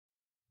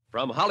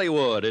From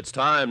Hollywood, it's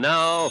time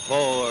now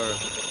for...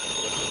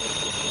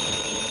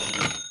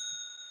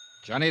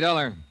 Johnny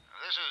Dollar.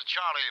 This is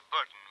Charlie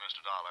Burton, Mr.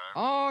 Dollar.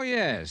 Oh,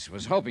 yes.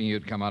 Was hoping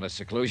you'd come out of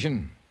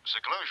seclusion.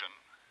 Seclusion?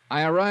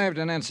 I arrived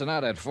in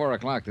Ensenada at 4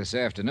 o'clock this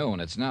afternoon.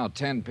 It's now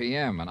 10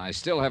 p.m., and I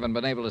still haven't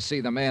been able to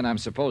see the man I'm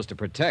supposed to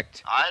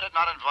protect. I did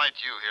not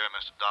invite you here,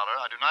 Mr. Dollar.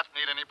 I do not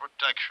need any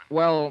protection.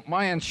 Well,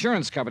 my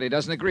insurance company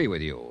doesn't agree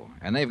with you,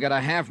 and they've got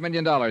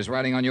 $500,000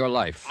 riding on your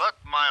life. Look,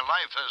 my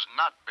life has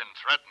not been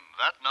threatened.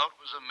 That note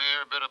was a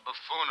mere bit of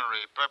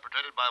buffoonery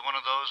perpetrated by one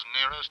of those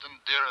nearest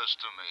and dearest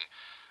to me.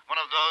 One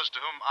of those to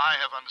whom I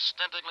have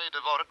unstintingly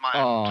devoted my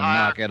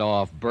entire... knock it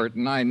off,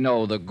 Burton. I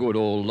know the good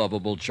old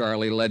lovable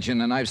Charlie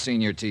legend, and I've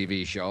seen your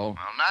TV show.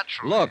 Well,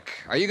 naturally. Look,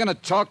 are you going to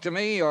talk to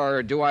me,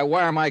 or do I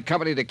wire my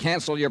company to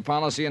cancel your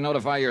policy and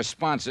notify your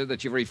sponsor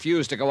that you've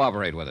refused to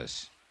cooperate with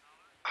us?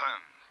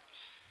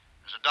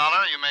 Mr.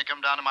 Dollar, you may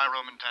come down to my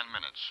room in 10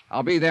 minutes.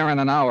 I'll be there in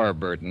an hour,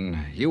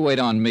 Burton. You wait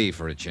on me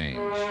for a change.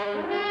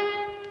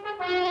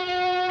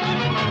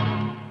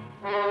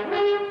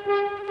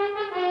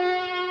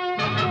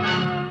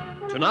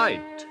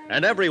 Tonight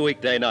and every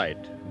weekday night,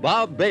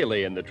 Bob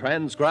Bailey in the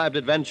transcribed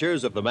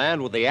adventures of the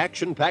man with the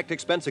action-packed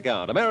expense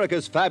account,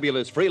 America's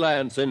fabulous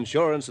freelance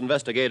insurance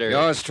investigator.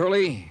 Yours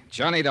truly,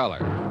 Johnny Dollar.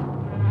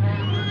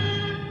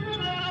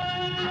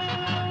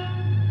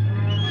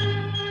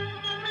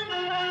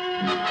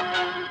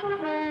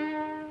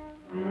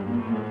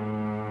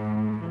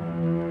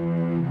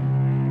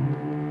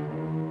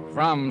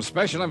 From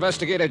Special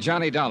Investigator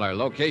Johnny Dollar,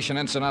 location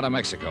Ensenada,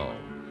 Mexico.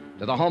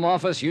 To the Home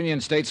Office, Union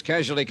States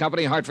Casualty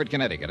Company, Hartford,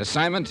 Connecticut.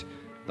 Assignment,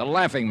 The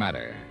Laughing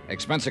Matter.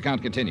 Expense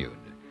account continued.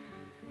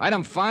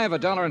 Item 5,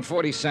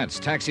 $1.40.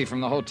 Taxi from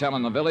the hotel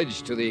in the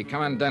village to the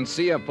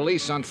Commandancia of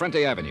Police on Frente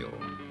Avenue.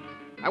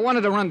 I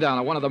wanted a rundown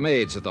of one of the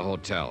maids at the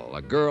hotel,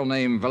 a girl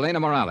named Velena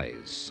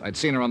Morales. I'd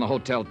seen her on the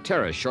hotel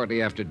terrace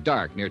shortly after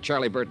dark near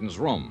Charlie Burton's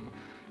room.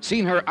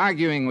 Seen her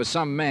arguing with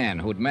some man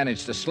who'd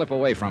managed to slip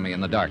away from me in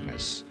the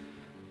darkness.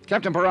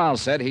 Captain Peral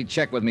said he'd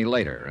check with me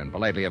later and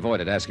politely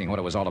avoided asking what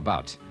it was all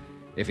about.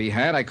 If he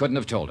had, I couldn't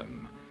have told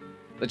him.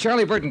 The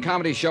Charlie Burton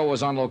comedy show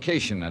was on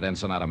location at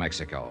Ensenada,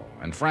 Mexico,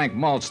 and Frank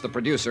Maltz, the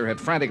producer, had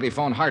frantically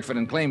phoned Hartford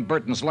and claimed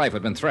Burton's life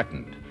had been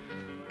threatened.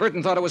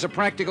 Burton thought it was a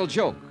practical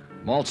joke.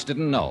 Maltz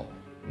didn't know.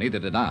 Neither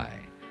did I.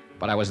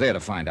 But I was there to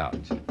find out.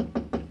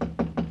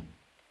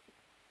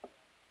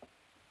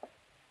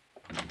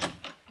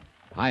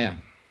 Hiya.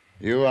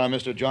 You are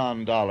Mr.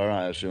 John Dollar,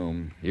 I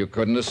assume. You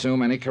couldn't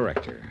assume any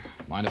corrector.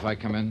 Mind if I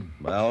come in?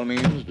 By all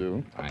means,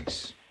 do.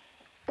 Thanks.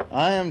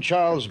 I am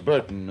Charles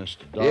Burton,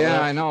 Mr. Dollar.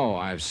 Yeah, I know.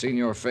 I've seen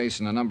your face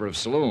in a number of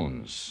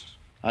saloons.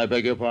 I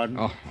beg your pardon?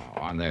 Oh,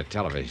 on their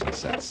television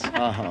sets.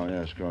 Oh,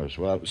 yes, of course.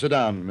 Well, sit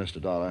down, Mr.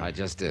 Dollar. I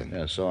just did.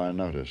 Yes, so I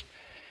noticed.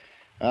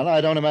 Well,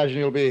 I don't imagine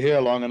you'll be here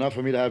long enough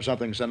for me to have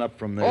something sent up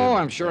from there. Oh,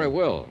 I'm sure I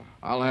will.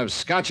 I'll have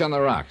scotch on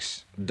the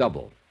rocks.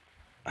 Double.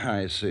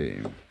 I see.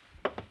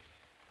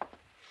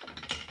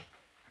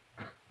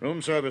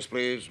 Room service,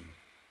 please.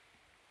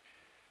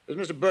 This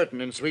is Mr.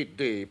 Burton in Suite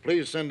D.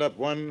 Please send up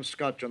one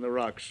scotch on the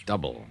rocks.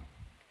 Double.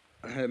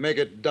 Make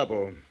it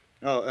double.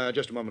 Oh,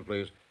 just a moment,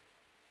 please.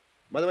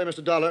 By the way,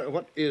 Mr. Dollar,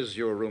 what is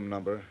your room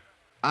number?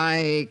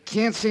 I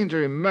can't seem to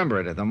remember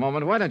it at the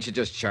moment. Why don't you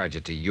just charge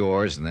it to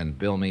yours and then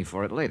bill me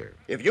for it later?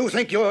 If you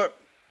think you're...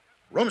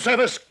 Room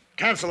service,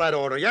 cancel that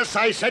order. Yes,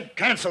 I said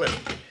cancel it.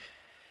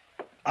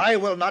 I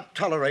will not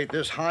tolerate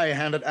this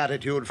high-handed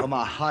attitude from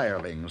a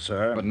hireling,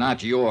 sir. But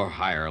not your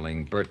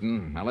hireling,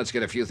 Burton. Now, let's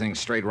get a few things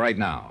straight right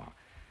now.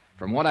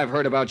 From what I've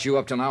heard about you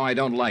up to now, I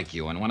don't like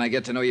you. And when I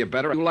get to know you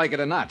better, you like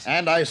it or not.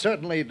 And I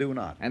certainly do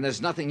not. And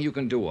there's nothing you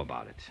can do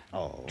about it.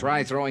 Oh.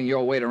 Try throwing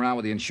your weight around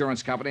with the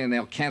insurance company, and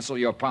they'll cancel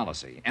your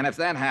policy. And if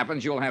that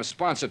happens, you'll have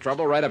sponsor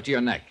trouble right up to your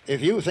neck.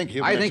 If you think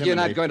you... I think you're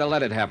not going to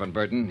let it happen,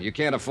 Burton. You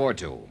can't afford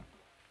to.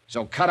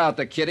 So cut out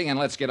the kidding and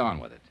let's get on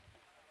with it.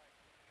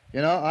 You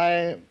know,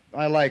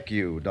 I like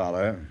you,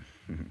 Dollar.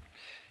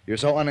 You're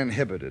so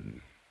uninhibited.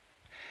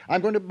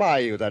 I'm going to buy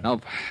you that...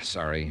 Nope,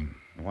 sorry.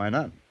 Why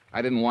not?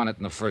 I didn't want it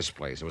in the first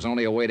place. It was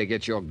only a way to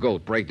get your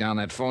goat break down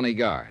that phony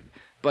guard.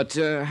 But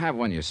have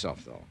one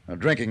yourself, though. Now,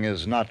 drinking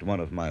is not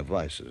one of my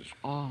vices.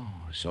 Oh,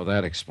 so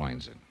that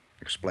explains it.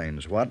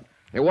 Explains what?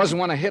 It wasn't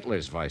one of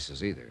Hitler's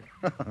vices, either.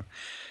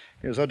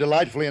 You're so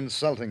delightfully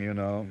insulting, you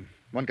know.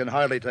 One can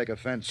hardly take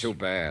offense. Too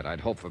bad. I'd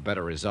hoped for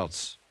better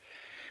results.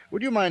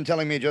 Would you mind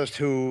telling me just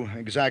who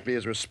exactly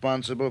is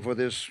responsible for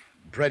this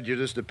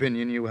prejudiced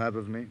opinion you have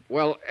of me?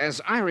 Well,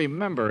 as I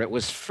remember, it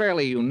was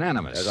fairly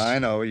unanimous. As I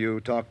know,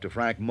 you talked to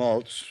Frank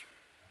Maltz.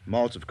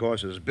 Maltz, of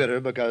course, is bitter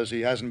because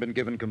he hasn't been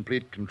given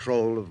complete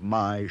control of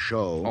my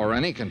show. Or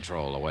any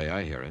control, the way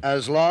I hear it.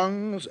 As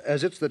long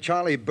as it's the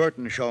Charlie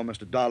Burton show,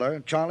 Mr. Dollar,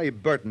 Charlie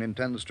Burton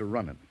intends to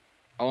run it.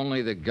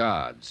 Only the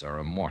gods are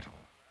immortal.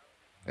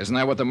 Isn't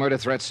that what the murder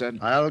threat said?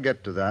 I'll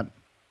get to that.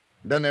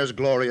 Then there's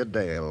Gloria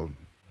Dale,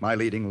 my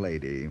leading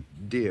lady.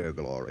 Dear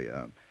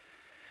Gloria.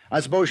 I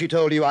suppose she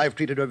told you I've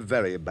treated her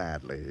very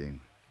badly.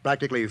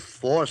 Practically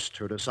forced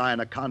her to sign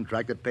a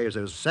contract that pays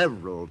her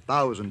several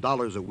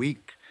 $1,000s a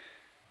week.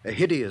 A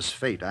hideous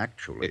fate,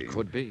 actually. It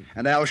could be.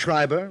 And Al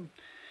Schreiber?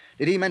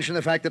 Did he mention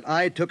the fact that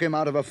I took him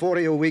out of a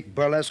 40-a-week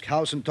burlesque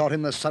house and taught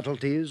him the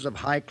subtleties of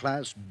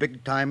high-class,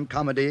 big-time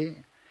comedy?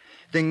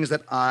 Things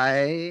that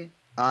I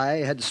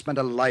had spent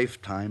a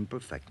lifetime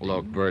perfecting.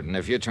 Look, Burton,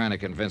 if you're trying to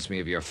convince me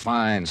of your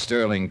fine,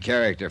 sterling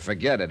character,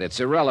 forget it. It's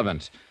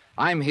irrelevant.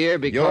 I'm here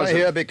because... You're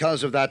here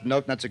because of that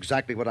note, and that's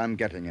exactly what I'm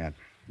getting at.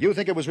 You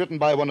think it was written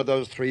by one of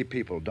those three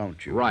people,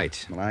 don't you?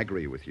 Right. Well, I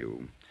agree with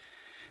you.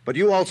 But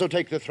you also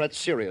take the threat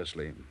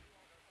seriously.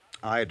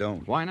 I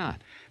don't. Why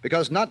not?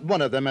 Because not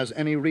one of them has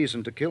any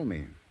reason to kill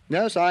me.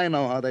 Yes, I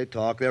know how they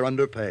talk. They're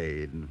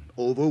underpaid,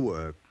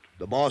 overworked.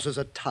 The boss is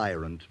a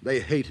tyrant. They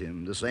hate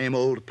him, the same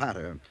old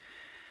patter.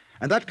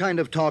 And that kind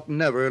of talk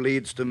never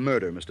leads to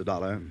murder, Mr.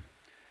 Dollar.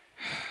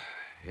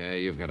 Yeah,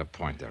 you've got a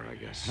point there, I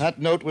guess. That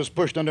note was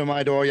pushed under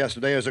my door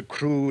yesterday as a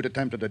crude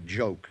attempt at a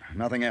joke.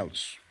 Nothing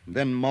else.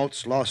 Then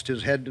Maltz lost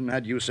his head and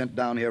had you sent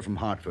down here from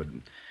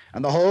Hartford.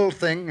 And the whole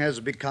thing has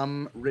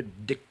become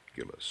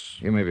ridiculous.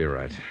 You may be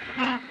right.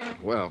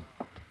 Well...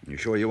 You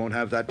sure you won't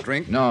have that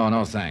drink?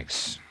 No,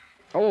 thanks.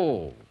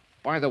 Oh,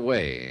 by the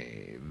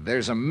way,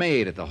 there's a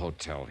maid at the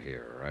hotel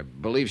here. I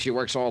believe she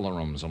works all the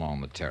rooms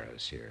along the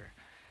terrace here.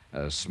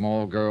 A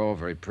small girl,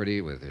 very pretty,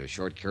 with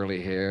short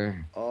curly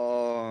hair.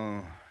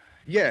 Oh,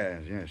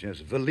 yes,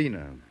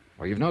 Valina.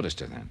 Oh, you've noticed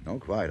her then? Oh,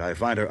 quite. I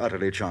find her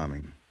utterly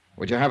charming.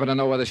 Would you happen to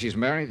know whether she's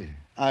married?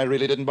 I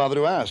really didn't bother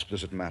to ask.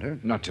 Does it matter?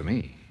 Not to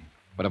me,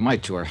 but it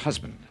might to her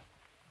husband.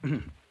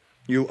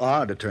 You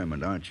are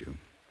determined, aren't you?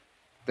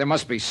 There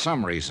must be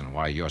some reason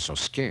why you're so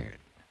scared.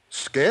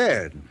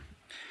 Scared?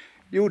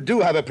 You do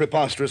have a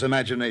preposterous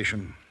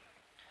imagination.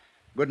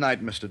 Good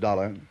night, Mr.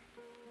 Dollar.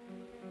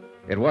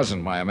 It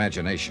wasn't my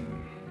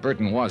imagination.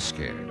 Burton was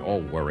scared,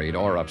 or worried,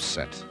 or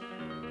upset.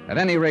 At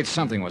any rate,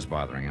 something was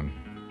bothering him.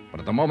 But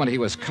at the moment, he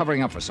was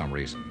covering up for some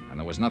reason, and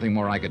there was nothing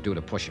more I could do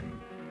to push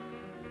him.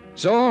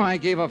 So I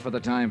gave up for the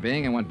time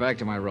being and went back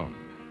to my room.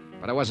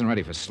 But I wasn't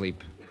ready for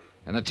sleep,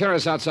 and the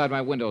terrace outside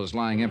my windows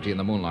lying empty in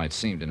the moonlight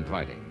seemed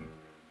inviting.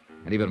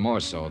 And even more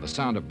so, the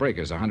sound of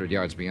breakers 100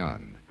 yards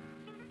beyond.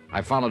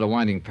 I followed a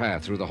winding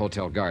path through the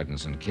hotel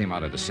gardens and came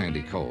out into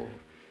Sandy Cove.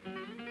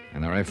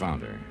 And there I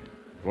found her,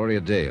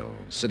 Gloria Dale,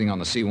 sitting on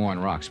the sea-worn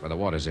rocks by the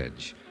water's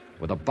edge,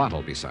 with a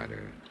bottle beside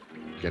her,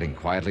 getting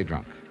quietly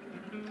drunk.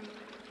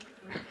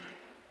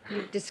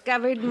 You've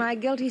discovered my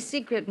guilty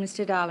secret,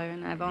 Mr. Dollar,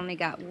 and I've only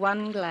got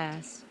one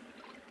glass.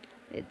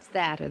 It's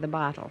that or the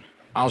bottle.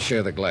 I'll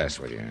share the glass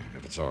with you,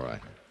 if it's all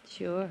right.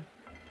 Sure.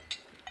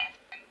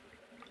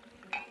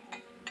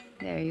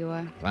 There you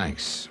are.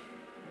 Thanks.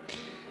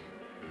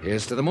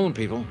 Here's to the moon,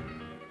 people.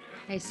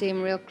 They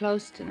seem real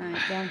close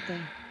tonight, don't they?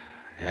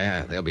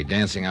 Yeah, they'll be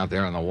dancing out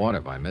there on the water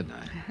by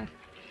midnight.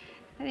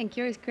 I think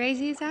you're as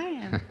crazy as I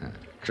am.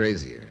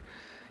 Crazier.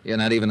 You're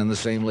not even in the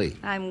same league.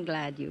 I'm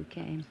glad you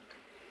came.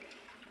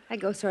 I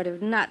go sort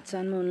of nuts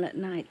on moonlit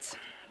nights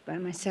by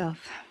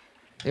myself.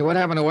 Hey, what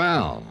happened to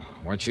Al?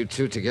 Weren't you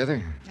two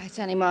together? I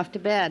sent him off to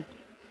bed.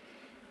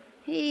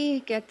 He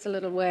gets a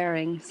little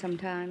wearing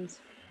sometimes.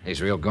 He's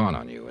real gone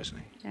on you, isn't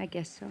he? I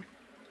guess so.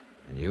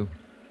 And you?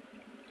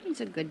 He's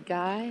a good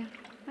guy.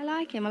 I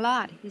like him a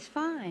lot. He's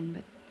fine,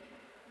 but...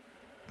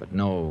 But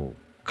no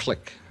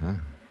click, huh?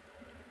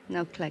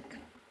 No click.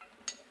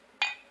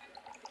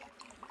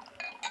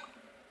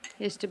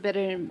 Here's to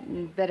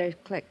better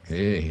clicks.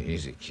 Hey,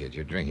 easy, kid.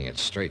 You're drinking it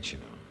straight, you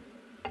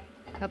know.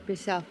 Help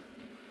yourself.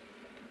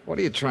 What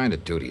are you trying to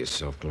do to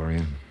yourself,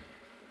 Gloria?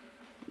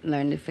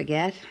 Learn to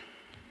forget.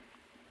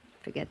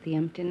 Forget the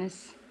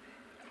emptiness,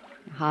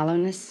 the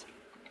hollowness.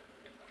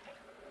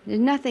 There's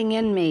nothing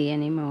in me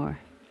anymore.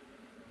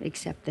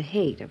 Except the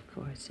hate, of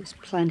course. There's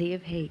plenty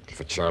of hate.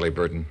 For Charlie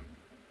Burton?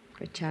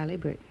 For Charlie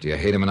Burton. Do you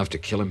hate him enough to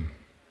kill him?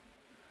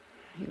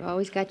 You've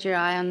always got your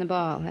eye on the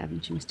ball,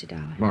 haven't you, Mr.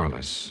 Dollar? More or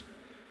less.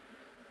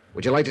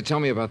 Would you like to tell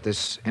me about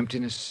this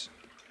emptiness?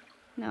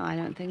 No, I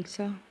don't think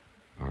so.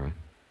 All right.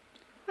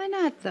 Why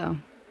not, though?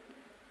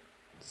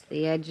 It's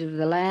the edge of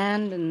the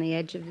land and the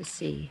edge of the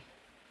sea.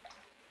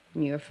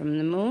 And you're from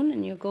the moon,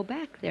 and you'll go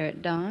back there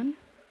at dawn.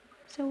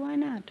 So why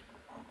not?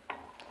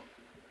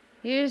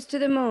 Here's to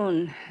the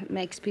moon. It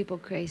makes people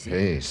crazy.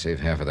 Hey, save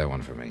half of that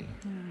one for me.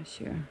 Oh,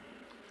 sure.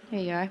 Here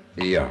you are.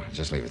 Yeah,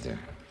 just leave it there.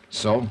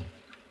 So?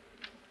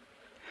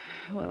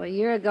 Well, a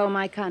year ago,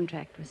 my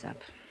contract was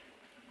up.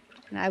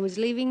 And I was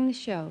leaving the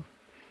show.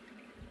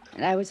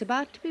 And I was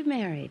about to be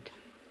married.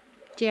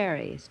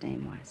 Jerry, his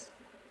name was.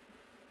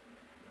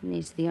 And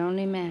he's the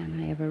only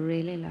man I ever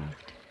really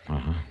loved.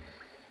 Uh-huh.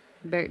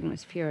 Burton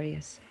was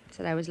furious.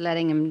 Said I was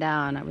letting him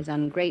down. I was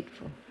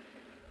ungrateful.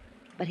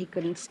 But he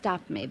couldn't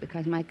stop me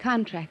because my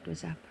contract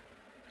was up.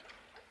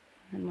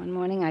 And one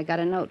morning I got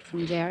a note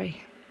from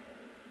Jerry.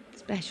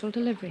 Special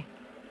delivery.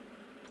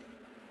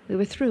 We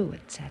were through,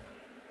 it said.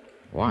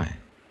 Why?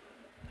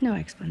 No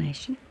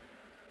explanation.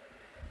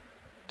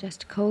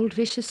 Just a cold,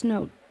 vicious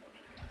note.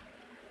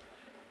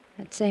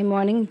 That same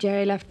morning,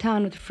 Jerry left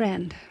town with a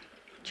friend.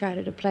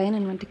 Chartered a plane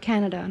and went to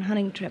Canada on a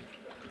hunting trip.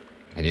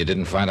 And you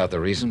didn't find out the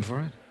reason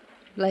for it?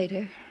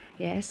 Later,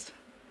 yes.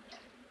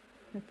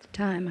 At the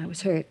time, I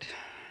was hurt.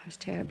 I was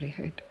terribly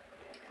hurt.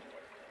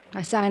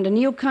 I signed a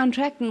new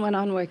contract and went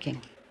on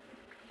working.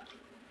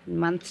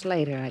 Months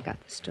later, I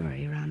got the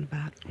story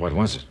roundabout. What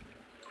was it?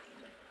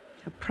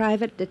 A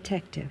private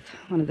detective,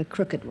 one of the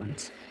crooked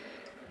ones,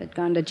 had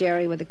gone to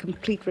Jerry with a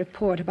complete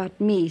report about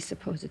me,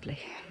 supposedly.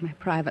 My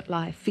private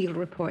life, field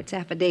reports,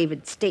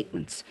 affidavits,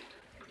 statements,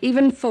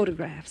 even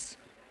photographs.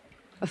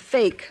 A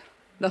fake,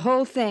 the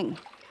whole thing.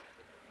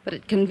 But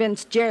it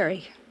convinced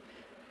Jerry.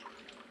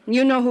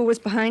 You know who was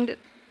behind it?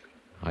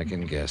 I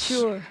can guess.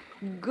 Sure.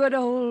 Good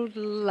old,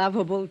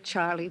 lovable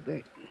Charlie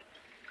Burton.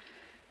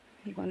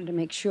 He wanted to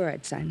make sure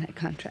I'd sign that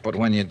contract. But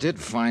when you did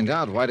find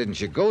out, why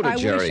didn't you go to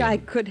Jerry? I wish I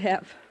could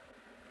have.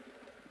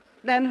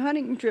 That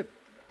hunting trip,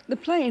 the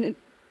plane, it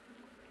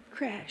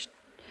crashed.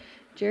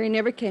 Jerry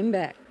never came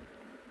back.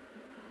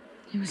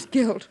 He was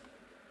killed.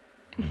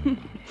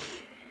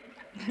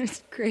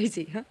 That's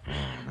crazy, huh?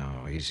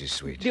 Oh, no, easy,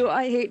 sweet. Do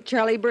I hate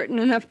Charlie Burton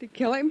enough to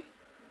kill him?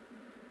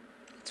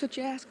 That's what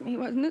you asked me,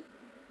 wasn't it?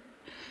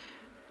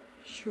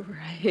 Sure,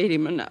 I hate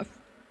him enough.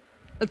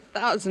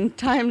 1,000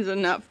 times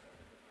enough.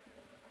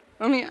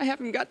 Only I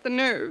haven't got the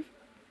nerve.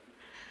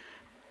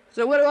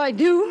 So what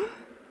do?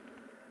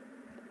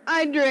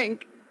 I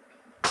drink.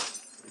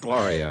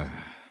 Gloria.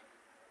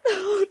 The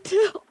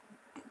hotel.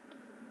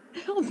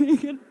 Help me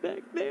get back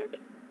there.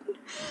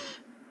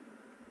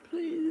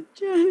 Please,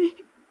 Johnny.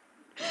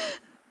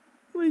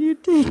 Will you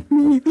take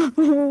me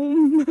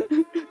home?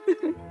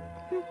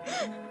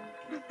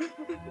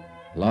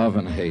 Love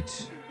and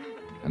hate,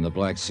 and the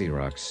Black Sea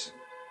Rocks,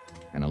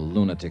 and a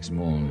lunatic's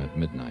moon at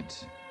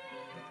midnight.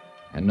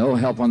 And no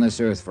help on this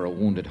earth for a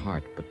wounded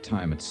heart but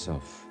time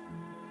itself.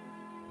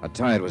 A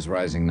tide was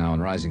rising now,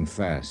 and rising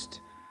fast.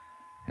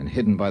 And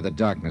hidden by the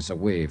darkness, a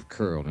wave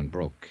curled and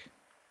broke.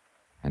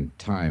 And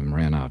time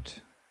ran out.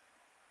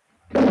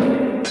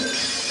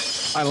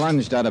 I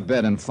lunged out of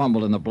bed and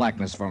fumbled in the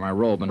blackness for my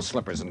robe and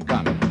slippers and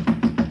gun.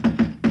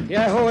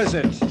 Yeah, who is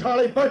it?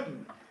 Charlie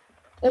Burton.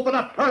 Open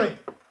up, hurry.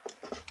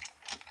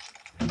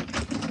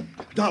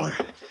 Dollar,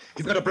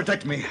 you've got to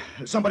protect me.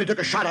 Somebody took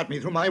a shot at me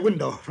through my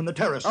window from the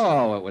terrace.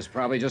 Oh, it was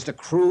probably just a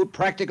crude,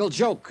 practical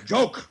joke.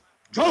 Joke?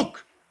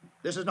 Joke?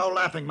 This is no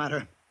laughing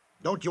matter.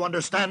 Don't you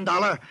understand,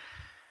 Dollar?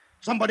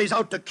 Somebody's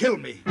out to kill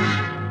me.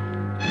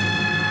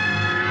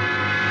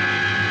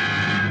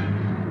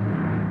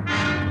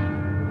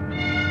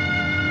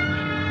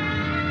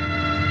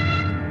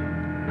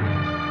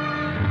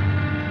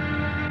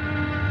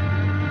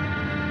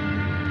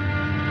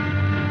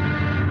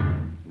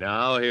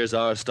 Now, here's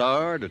our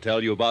star to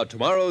tell you about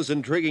tomorrow's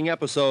intriguing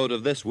episode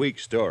of this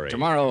week's story.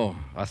 Tomorrow,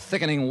 a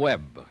thickening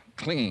web,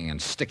 clinging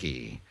and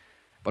sticky.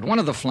 But one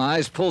of the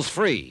flies pulls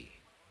free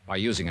by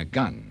using a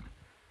gun.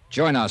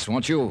 Join us,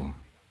 won't you?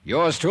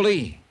 Yours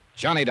truly,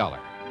 Johnny Dollar.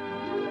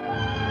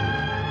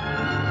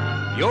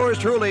 Yours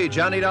truly,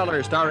 Johnny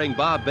Dollar, starring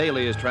Bob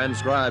Bailey, is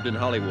transcribed in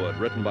Hollywood.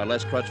 Written by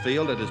Les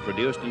Crutchfield, it is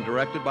produced and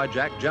directed by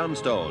Jack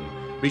Johnstone.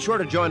 Be sure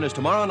to join us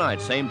tomorrow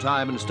night, same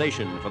time and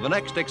station, for the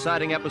next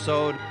exciting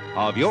episode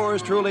of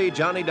Yours truly,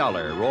 Johnny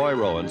Dollar. Roy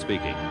Rowan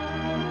speaking.